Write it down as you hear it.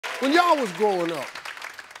When y'all was growing up,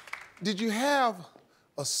 did you have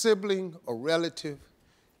a sibling, a relative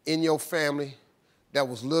in your family that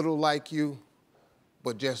was little like you,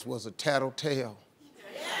 but just was a tattletale?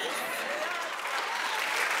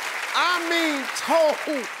 I mean,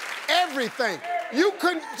 told everything. You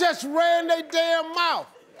couldn't just ran their damn mouth.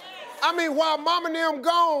 I mean, while mom and them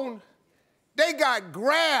gone, they got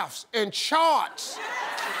graphs and charts.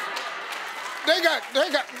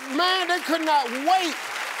 Man, they could not wait.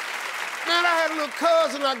 Man, I had a little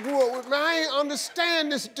cousin I grew up with, man. I ain't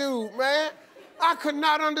understand this dude, man. I could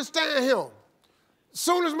not understand him.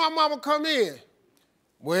 Soon as my mama come in,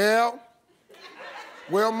 well,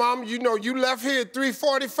 mama, you know, you left here at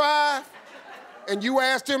 3:45 and you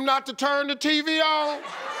asked him not to turn the TV on.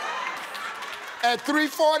 At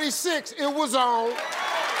 3:46, it was on.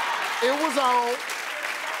 It was on.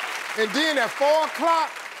 And then at 4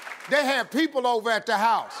 o'clock, they had people over at the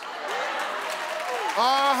house.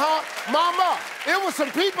 Mama, it was some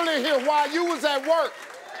people in here while you was at work.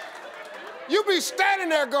 You be standing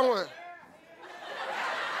there going,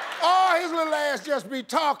 oh, his little ass just be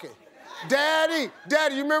talking. Daddy,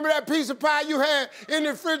 you remember that piece of pie you had in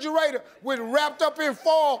the refrigerator with wrapped up in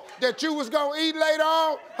foil that you was gonna eat later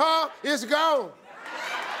on? Huh? It's gone.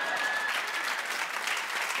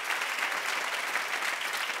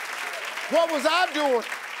 What was I doing?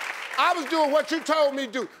 I was doing what you told me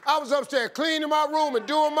to do. I was upstairs cleaning my room and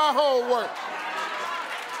doing my homework.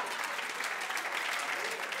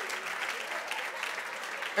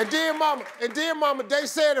 And then mama, they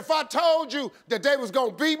said if I told you that they was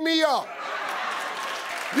gonna beat me up,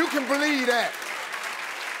 you can believe that.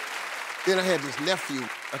 Then I had this nephew.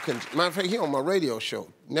 Matter of fact, he on my radio show.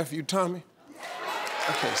 Nephew Tommy.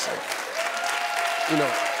 I can't say it. You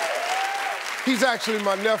know, he's actually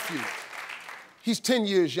my nephew. He's 10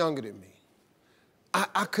 years younger than me.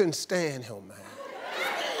 I couldn't stand him, man.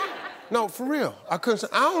 No, for real. I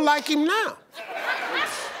don't like him now.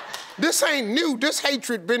 This ain't new. This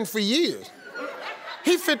hatred been for years.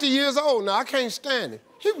 He 50 years old now. I can't stand him.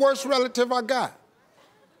 He worst relative I got.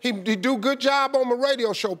 He do good job on my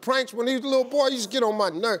radio show. Pranks when he was a little boy, he used to get on my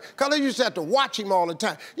nerves. Because I used to have to watch him all the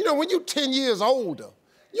time. You know, when you 10 years older,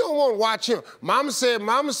 you don't want to watch him. Mama said,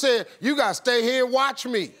 you got to stay here and watch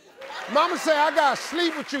me. Mama said, I got to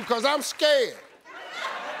sleep with you because I'm scared.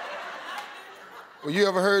 Well, you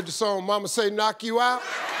ever heard the song, Mama Say Knock You Out?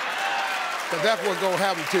 Because that's what's going to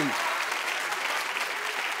happen to you.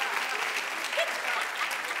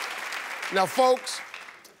 Now, folks,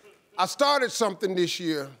 I started something this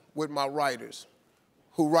year with my writers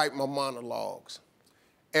who write my monologues.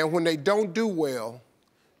 And when they don't do well,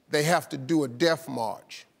 they have to do a death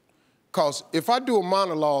march. Because if I do a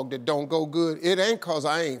monologue that don't go good, it ain't because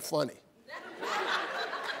I ain't funny.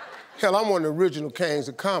 Hell, I'm one of the original kings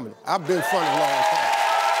of comedy. I've been funny a long time.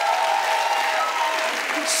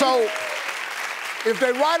 So, if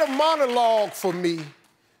they write a monologue for me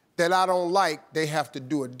that I don't like, they have to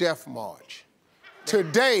do a death march.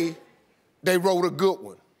 Today, they wrote a good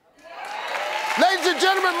one. Ladies and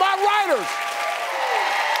gentlemen, my writers.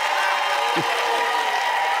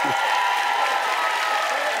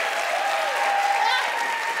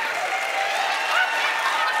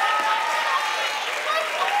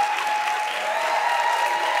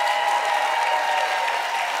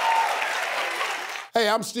 Hey,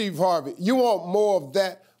 I'm Steve Harvey. You want more of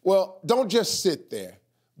that? Well, don't just sit there.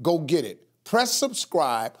 Go get it. Press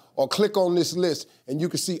subscribe or click on this list and you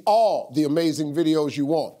can see all the amazing videos you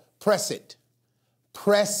want. Press it.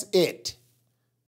 Press it.